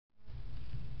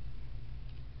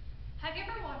Have you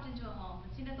ever walked into a home and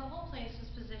seen that the whole place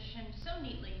was positioned so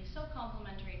neatly, so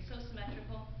complementary, so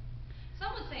symmetrical?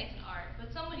 Some would say it's an art, but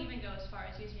some would even go as far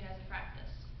as using it as a practice.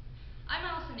 I'm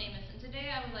Allison Amos, and today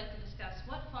I would like to discuss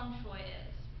what feng shui is,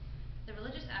 the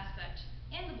religious aspect,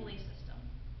 and the belief system.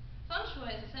 Feng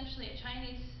shui is essentially a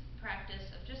Chinese practice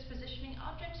of just positioning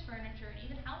objects, furniture, and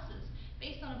even houses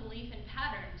based on a belief in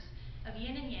patterns of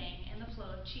yin and yang and the flow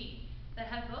of qi that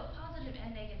have both positive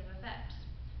and negative effects.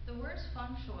 The words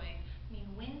feng shui mean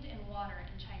wind and water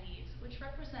in Chinese, which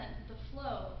represent the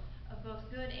flow of both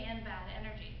good and bad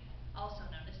energy, also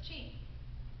known as qi.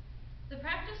 The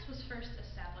practice was first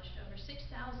established over 6,000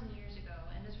 years ago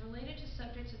and is related to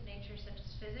subjects of nature such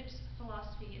as physics,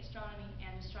 philosophy, astronomy,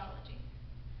 and astrology.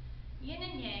 Yin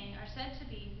and yang are said to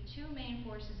be the two main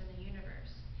forces in the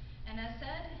universe, and as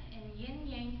said in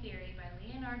Yin-Yang theory by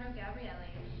Leonardo Gabriele,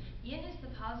 yin is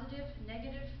the passive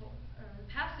negative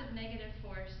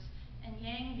force, and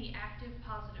yang the active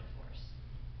positive force.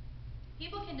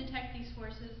 People can detect these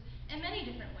forces in many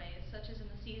different ways, such as in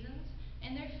the seasons,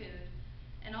 in their food,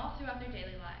 and all throughout their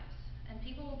daily lives. And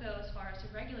people will go as far as to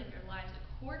regulate their lives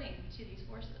according to these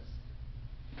forces.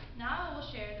 Now I will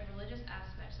share the religious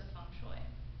aspects of feng shui.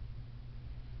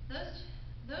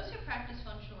 Those who practice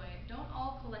feng shui don't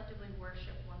all collectively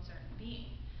worship one certain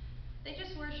being. They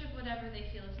just worship whatever they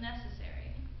feel is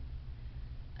necessary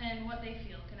and what they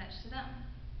feel connects to them.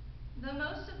 Though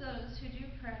most of those who do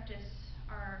practice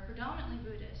are predominantly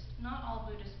Buddhist, not all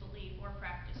Buddhists believe or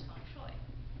practice feng shui.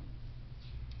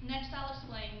 Next, I'll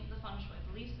explain the feng shui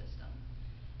belief system.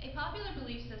 A popular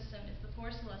belief system is the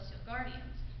four celestial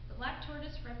guardians, the black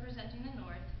tortoise representing the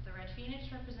north, the red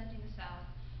phoenix representing the south,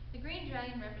 the green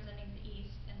dragon representing the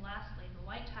east, and lastly, the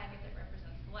white tiger that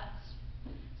represents the west.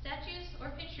 Statues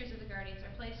or pictures of the guardians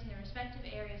are placed in their respective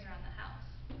areas around the house.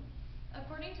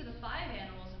 According to the 5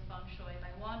 animals of feng shui by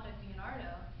Wanda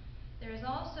Leonardo, there is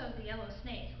also the yellow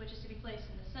snake, which is to be placed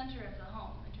in the center of the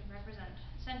home and to represent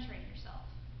centering yourself.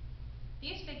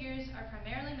 These figures are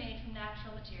primarily made from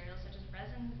natural materials such as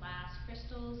resin, glass,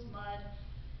 crystals, mud,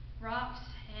 rocks,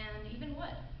 and even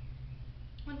wood.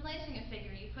 When placing a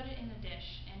figure, you put it in a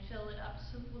dish and fill it up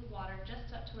with water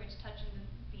just up to where it's touching the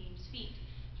beam's feet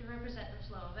to represent the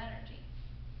flow of energy.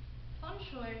 Feng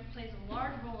shui plays a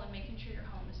large role in making sure your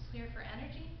home is clear for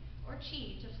energy or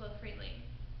qi to flow freely.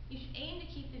 You should aim to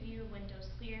keep the view of windows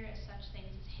clear as such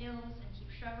things as hills and keep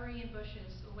shrubbery and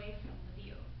bushes away from the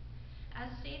view.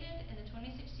 As stated in the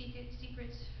 26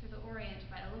 Secrets for the Orient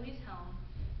by Louise Helm,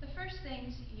 the first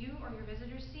things you or your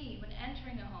visitors see when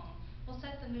entering a home will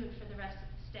set the mood for the rest of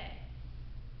the stay.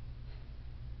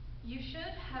 You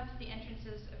should have the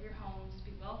entrances of your homes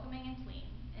be welcoming and clean.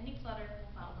 Any clutter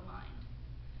will foul the mind.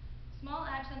 Small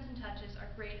accents and touches are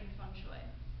great in feng shui.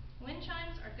 Wind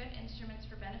chimes are good instruments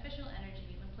for beneficial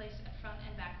energy when placed at front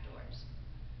and back doors.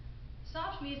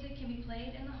 Soft music can be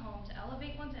played in the home to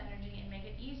elevate one's energy and make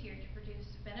it easier to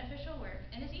produce beneficial work,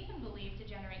 and is even believed to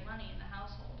generate money in the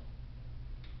household.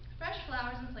 Fresh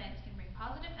flowers and plants can bring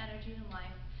positive energy and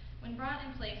life when brought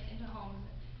and placed into homes,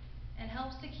 and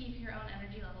helps to keep your own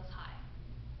energy levels high.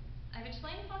 I've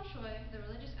explained feng shui, the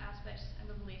religious aspects, and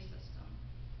the belief system.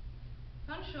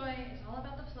 Feng shui is all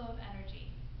about the flow of energy.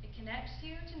 It connects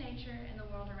you to nature and the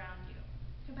world around you.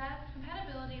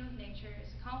 Compatibility with nature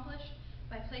is accomplished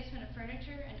by placement of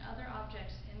furniture and other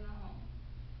objects in the home.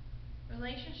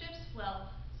 Relationships,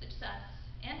 wealth, success,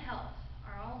 and health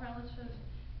are all relative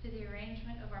to the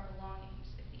arrangement of our belongings.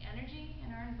 If the energy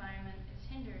in our environment is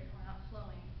hindered or not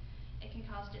flowing, it can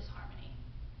cause disharmony.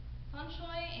 Feng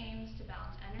shui aims to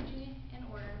balance energy in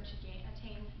order to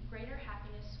attain greater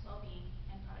happiness, well-being,